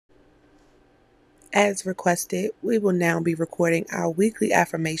As requested, we will now be recording our weekly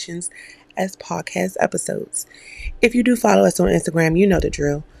affirmations as podcast episodes. If you do follow us on Instagram, you know the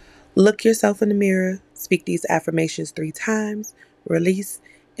drill. Look yourself in the mirror, speak these affirmations 3 times, release,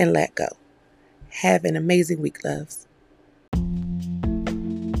 and let go. Have an amazing week, loves.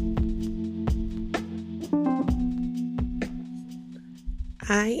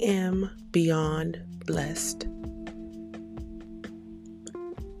 I am beyond blessed.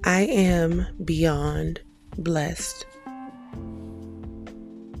 I am beyond blessed.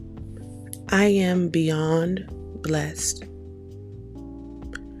 I am beyond blessed.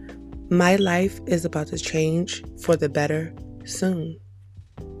 My life is about to change for the better soon.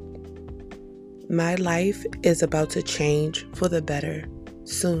 My life is about to change for the better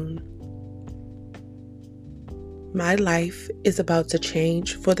soon. My life is about to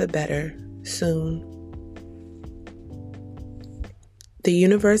change for the better soon. The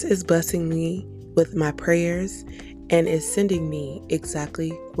universe is blessing me with my prayers and is sending me exactly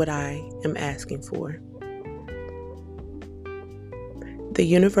what I am asking for. The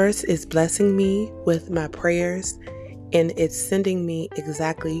universe is blessing me with my prayers and it's sending me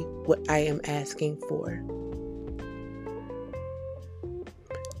exactly what I am asking for.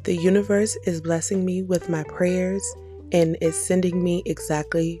 The universe is blessing me with my prayers and is sending me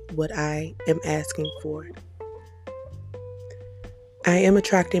exactly what I am asking for. I am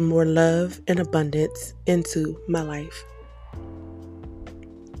attracting more love and abundance into my life.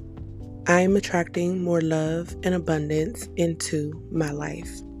 I am attracting more love and abundance into my life.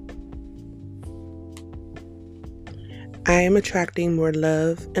 I am attracting more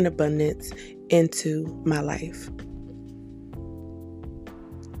love and abundance into my life.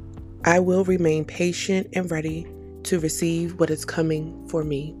 I will remain patient and ready to receive what is coming for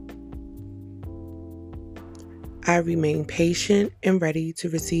me. I remain patient and ready to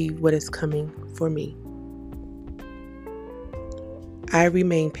receive what is coming for me. I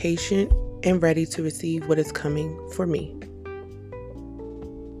remain patient and ready to receive what is coming for me.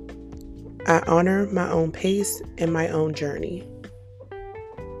 I honor my own pace and my own journey.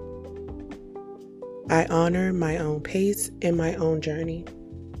 I honor my own pace and my own journey.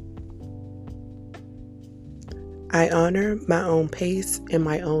 I honor my own pace and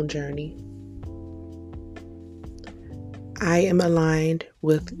my own journey. I am aligned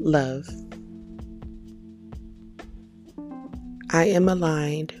with love. I am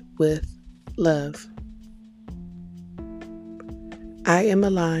aligned with love. I am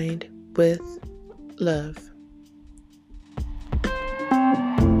aligned with love.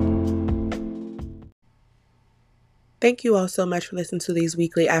 Thank you all so much for listening to these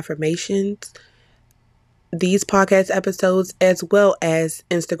weekly affirmations. These podcast episodes, as well as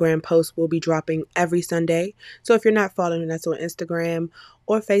Instagram posts, will be dropping every Sunday. So if you're not following us on Instagram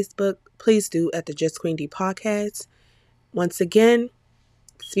or Facebook, please do at the Just Queen D Podcast. Once again,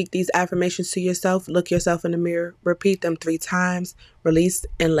 speak these affirmations to yourself, look yourself in the mirror, repeat them 3 times, release,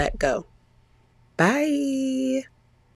 and let go. Bye.